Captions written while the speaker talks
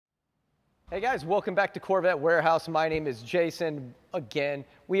Hey guys, welcome back to Corvette Warehouse. My name is Jason. Again,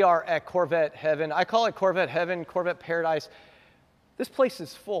 we are at Corvette Heaven. I call it Corvette Heaven, Corvette Paradise. This place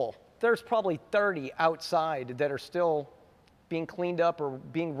is full. There's probably 30 outside that are still being cleaned up or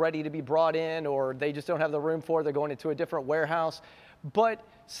being ready to be brought in, or they just don't have the room for it. They're going into a different warehouse. But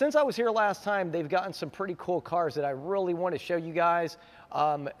since I was here last time, they've gotten some pretty cool cars that I really want to show you guys.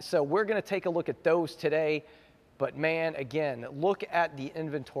 So we're going to take a look at those today. But man, again, look at the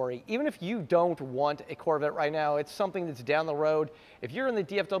inventory. Even if you don't want a Corvette right now, it's something that's down the road. If you're in the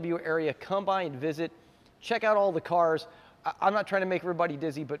DFW area, come by and visit. Check out all the cars. I'm not trying to make everybody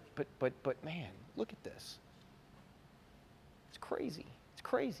dizzy, but man, look at this. It's crazy. It's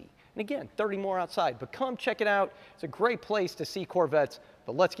crazy. And again, 30 more outside. But come check it out. It's a great place to see Corvettes.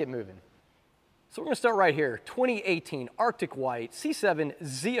 But let's get moving. So we're going to start right here. 2018 Arctic White C7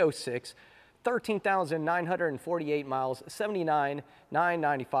 Z06. 13,948 miles,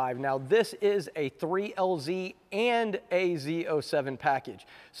 79,995. Now this is a 3LZ and a Z07 package.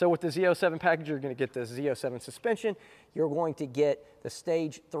 So with the Z07 package, you're going to get the Z07 suspension. You're going to get the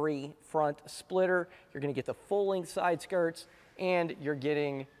stage 3 front splitter. You're going to get the full length side skirts, and you're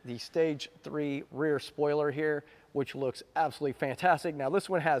getting the stage 3 rear spoiler here, which looks absolutely fantastic. Now this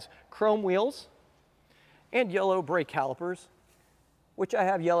one has chrome wheels and yellow brake calipers, which I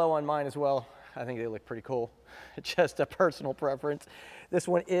have yellow on mine as well. I think they look pretty cool. Just a personal preference. This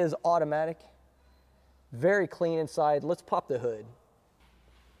one is automatic. Very clean inside. Let's pop the hood.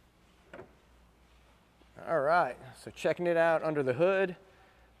 All right, so checking it out under the hood.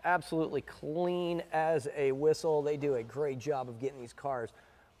 Absolutely clean as a whistle. They do a great job of getting these cars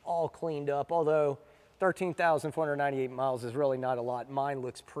all cleaned up, although 13,498 miles is really not a lot. Mine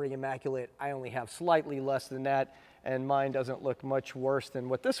looks pretty immaculate. I only have slightly less than that, and mine doesn't look much worse than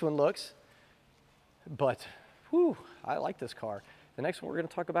what this one looks. But, whew, I like this car. The next one we're going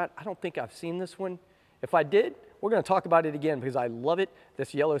to talk about, I don't think I've seen this one. If I did, we're going to talk about it again because I love it,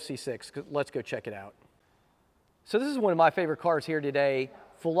 this yellow C6. Let's go check it out. So this is one of my favorite cars here today,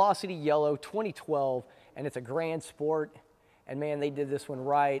 Velocity Yellow 2012, and it's a Grand Sport. And man, they did this one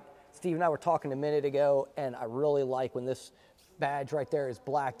right. Steve and I were talking a minute ago, and I really like when this badge right there is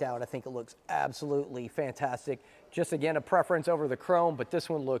blacked out. I think it looks absolutely fantastic. Just again, a preference over the chrome, but this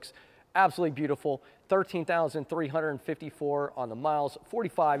one looks absolutely beautiful. 13,354 on the miles,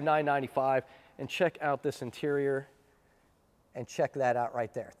 45,995. And check out this interior, and check that out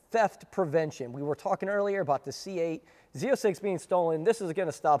right there. Theft prevention. We were talking earlier about the C8 Z06 being stolen. This is going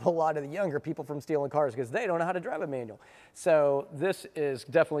to stop a lot of the younger people from stealing cars because they don't know how to drive a manual. So this is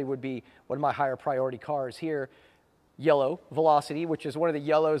definitely would be one of my higher priority cars here. Yellow Velocity, which is one of the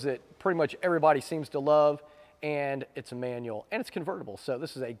yellows that pretty much everybody seems to love, and it's a manual and it's convertible. So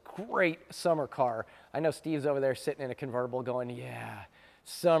this is a great summer car. I know Steve's over there sitting in a convertible going, yeah,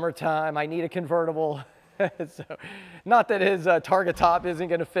 summertime, I need a convertible. So, not that his Targa top isn't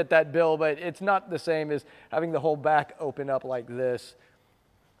going to fit that bill, but it's not the same as having the whole back open up like this.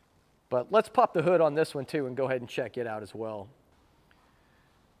 But let's pop the hood on this one too and go ahead and check it out as well.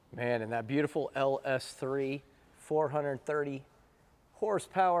 Man, and that beautiful LS3, 430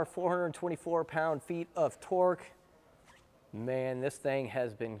 horsepower, 424 pound-feet of torque. Man, this thing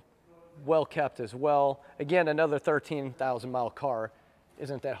has been well kept as well. Again, another 13,000 mile car.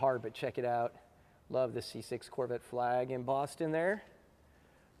 Isn't that hard, but check it out. Love the C6 Corvette flag embossed in there.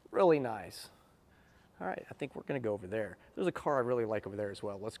 Really nice. All right, I think we're gonna go over there. There's a car I really like over there as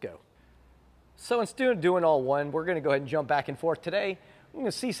well. Let's go. So instead of doing all one, we're gonna go ahead and jump back and forth today. We're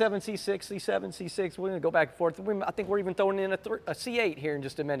gonna C7, C6, C7, C6. We're gonna go back and forth. I think we're even throwing in a C8 here in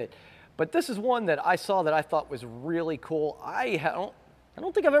just a minute. But this is one that I saw that I thought was really cool. I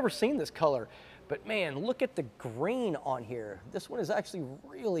don't think I've ever seen this color. But man, look at the green on here. This one is actually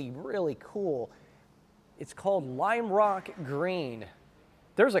really, really cool. It's called Lime Rock Green.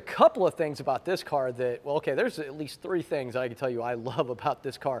 There's a couple of things about this car that, well, okay, there's at least 3 things I can tell you I love about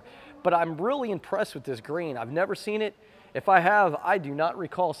this car. But I'm really impressed with this green. I've never seen it. If I have, I do not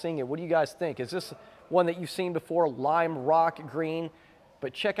recall seeing it. What do you guys think? Is this one that you've seen before, Lime Rock Green?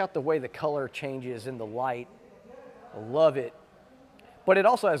 But check out the way the color changes in the light. I love it. But it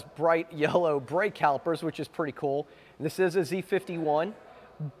also has bright yellow brake calipers, which is pretty cool. This is a Z51.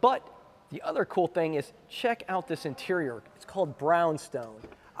 But the other cool thing is check out this interior. It's called brownstone.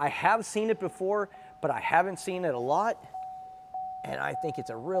 I have seen it before, but I haven't seen it a lot. And I think it's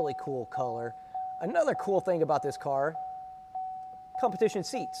a really cool color. Another cool thing about this car, competition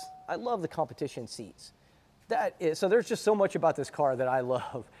seats. I love the competition seats. So there's just so much about this car that I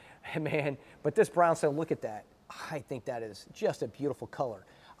love, man. But this brownstone, look at that. I think that is just a beautiful color.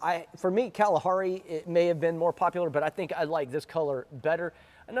 For me, Kalahari, it may have been more popular, but I think I like this color better.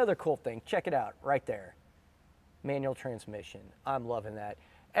 Another cool thing, check it out right there. Manual transmission. I'm loving that.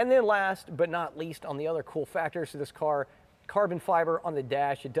 And then last but not least, on the other cool factors of this car, carbon fiber on the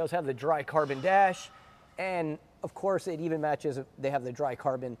dash. It does have the dry carbon dash, and of course it even matches, they have the dry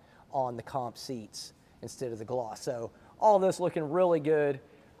carbon on the comp seats instead of the gloss. So all this looking really good.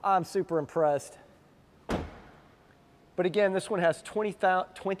 I'm super impressed. But again, this one has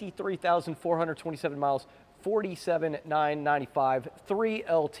 23,427 miles, 47,995, 3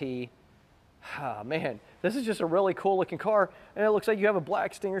 LT. Ah, man, this is just a really cool looking car. And it looks like you have a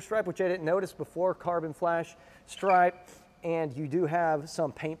black stinger stripe, which I didn't notice before, carbon flash stripe. And you do have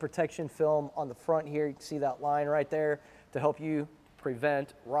some paint protection film on the front here. You can see that line right there to help you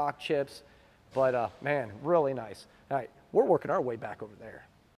prevent rock chips. But man, really nice. All right, we're working our way back over there.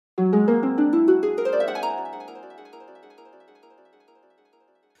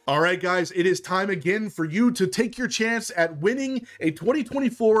 All right, guys, it is time again for you to take your chance at winning a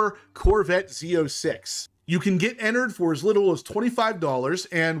 2024 Corvette Z06. You can get entered for as little as $25,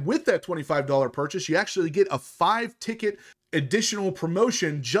 and with that $25 purchase, you actually get a 5-ticket additional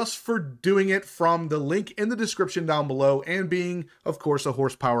promotion just for doing it from the link in the description down below and being, of course, a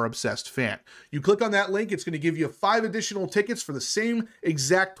horsepower obsessed fan. You click on that link, it's going to give you 5 additional tickets for the same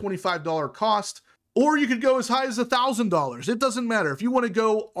exact $25 cost. Or you could go as high as $1,000. It doesn't matter. If you want to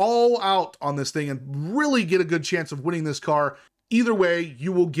go all out on this thing and really get a good chance of winning this car, either way,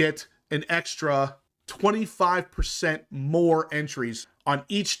 you will get an extra 25% more entries on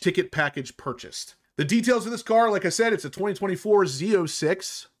each ticket package purchased. The details of this car, like I said, it's a 2024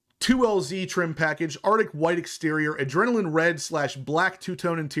 Z06, 2LZ trim package, Arctic white exterior, adrenaline red/black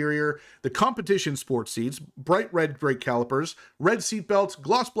two-tone interior, the competition sports seats, bright red brake calipers, red seat belts,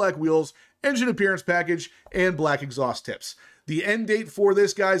 gloss black wheels, engine appearance package, and black exhaust tips. The end date for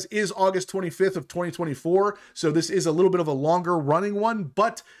this, guys, is August 25th of 2024, so this is a little bit of a longer running one,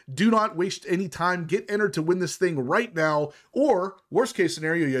 but do not waste any time. Get entered to win this thing right now, or worst case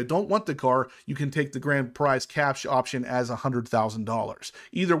scenario, you don't want the car, you can take the grand prize cash option as $100,000.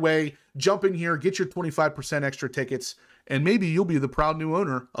 Either way, jump in here, get your 25% extra tickets, and maybe you'll be the proud new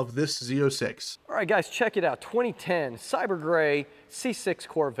owner of this Z06. All right, guys, check it out. 2010 Cyber Gray C6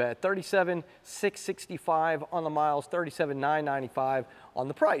 Corvette, 37,665 on the miles, 37,995 on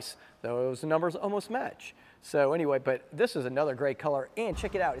the price. Those numbers almost match. So anyway, but this is another great color. And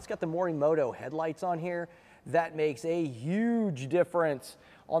check it out. It's got the Morimoto headlights on here. That makes a huge difference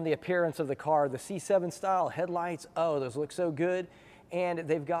on the appearance of the car. The C7 style headlights, oh, those look so good. And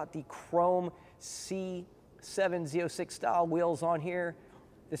they've got the chrome C7 Z06 style wheels on here.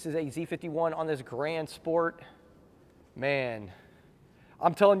 This is a Z51 on this Grand Sport. Man,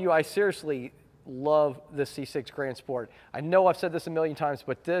 I'm telling you, I seriously love the C6 Grand Sport. I know I've said this a million times,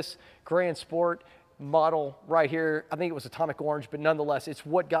 but this Grand Sport model right here, I think it was atomic orange, but nonetheless, it's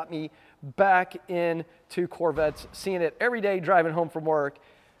what got me back into Corvettes, seeing it every day driving home from work.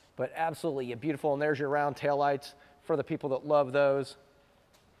 But absolutely beautiful, and there's your round taillights for the people that love those.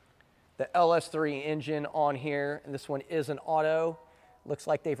 The LS3 engine on here, and this one is an auto. Looks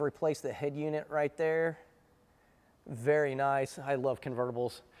like they've replaced the head unit right there. Very nice. I love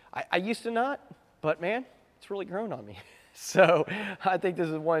convertibles. I used to not, but man, it's really grown on me. So I think this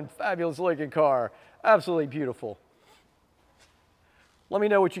is one fabulous looking car. Absolutely beautiful. Let me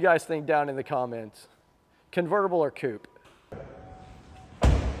know what you guys think down in the comments. Convertible or coupe?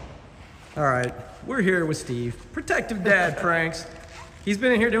 All right, we're here with Steve. Protective dad pranks. He's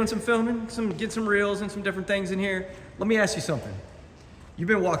been in here doing some filming, get some reels and some different things in here. Let me ask you something. You've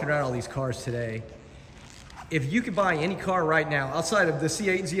been walking around all these cars today. If you could buy any car right now, outside of the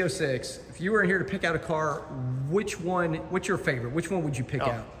C8 Z06, if you were in here to pick out a car, what's your favorite? Which one would you pick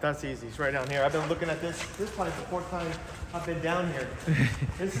out? That's easy, it's right down here. I've been looking at this. This is probably the 4th time I've been down here.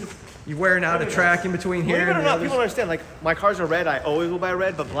 This is... You wearing out a track in between here? Believe it or not, people don't understand. Like, my cars are red, I always will buy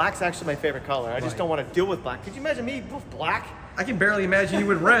red, but black's actually my favorite color. I just don't want to deal with black. Could you imagine me with black? I can barely imagine you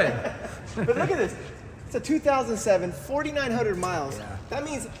with red. But look at this. It's a 2007, 4,900 miles. Yeah. That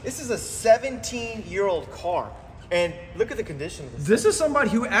means this is a 17-year-old car. And look at the condition of this. This is somebody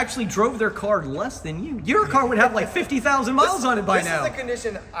who actually drove their car less than you. Your car would have like 50,000 miles on it by now. This is the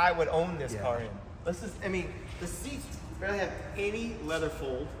condition I would own this car in. This is, I mean, the seats barely have any leather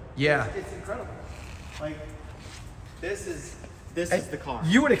fold. Yeah. It's incredible. Like, this is the car.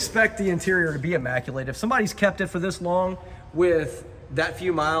 You would expect the interior to be immaculate. If somebody's kept it for this long with that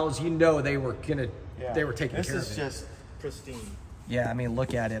few miles, you know they were taking care of it. This is just pristine. Yeah, I mean,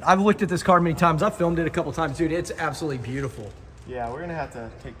 look at it. I've looked at this car many times. I've filmed it a couple times, dude. It's absolutely beautiful. Yeah, we're gonna have to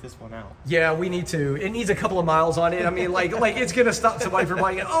take this one out. Yeah, we need to. It needs a couple of miles on it. I mean, like it's gonna stop somebody from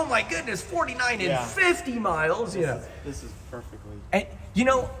buying it. Oh my goodness, 49 and 50 miles. This is perfectly. And You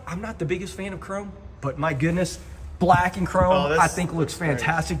know, I'm not the biggest fan of chrome, but my goodness, black and chrome, I think looks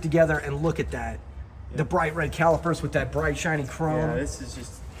fantastic together. And look at that. Yeah. The bright red calipers with that bright shiny chrome. Yeah, this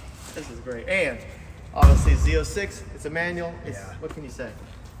is great. And obviously Z06, it's a manual. What can you say?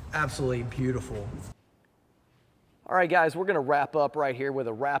 Absolutely beautiful. All right, guys, we're gonna wrap up right here with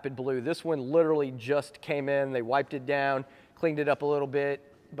a Rapid Blue. This one literally just came in. They wiped it down, cleaned it up a little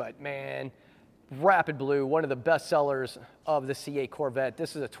bit, but man, Rapid Blue, one of the best sellers of the C8 Corvette.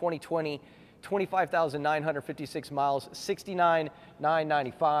 This is a 2020, 25,956 miles,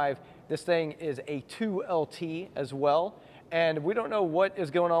 69,995. This thing is a 2LT as well. And we don't know what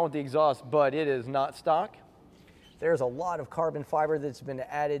is going on with the exhaust, but it is not stock. There's a lot of carbon fiber that's been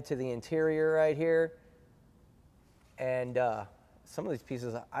added to the interior right here. And some of these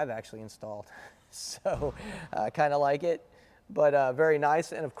pieces I've actually installed. So I kind of like it, but very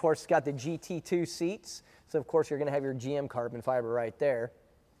nice. And of course, it's got the GT2 seats. So of course, you're gonna have your GM carbon fiber right there.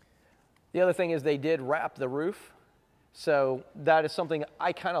 The other thing is they did wrap the roof. So that is something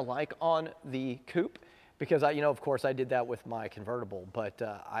I kind of like on the coupe, because you know, of course I did that with my convertible, but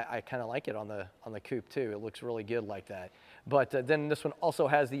I kind of like it on the coupe too. It looks really good like that. But then this one also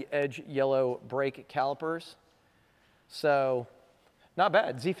has the edge yellow brake calipers. So not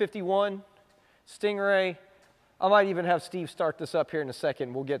bad. Z51, Stingray. I might even have Steve start this up here in a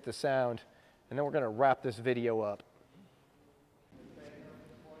second. We'll get the sound, and then we're gonna wrap this video up.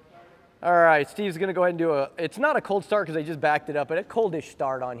 All right, Steve's gonna go ahead and do it's not a cold start because they just backed it up, but a coldish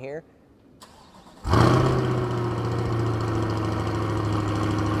start on here.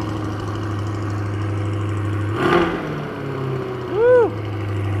 Woo!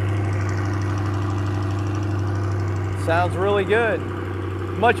 Sounds really good.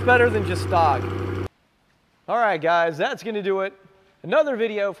 Much better than just stock. All right, guys, that's gonna do it. Another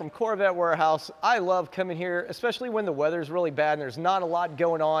video from Corvette Warehouse. I love coming here, especially when the weather's really bad and there's not a lot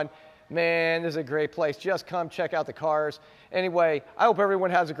going on. Man, this is a great place. Just come check out the cars. Anyway, I hope everyone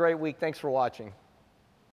has a great week. Thanks for watching.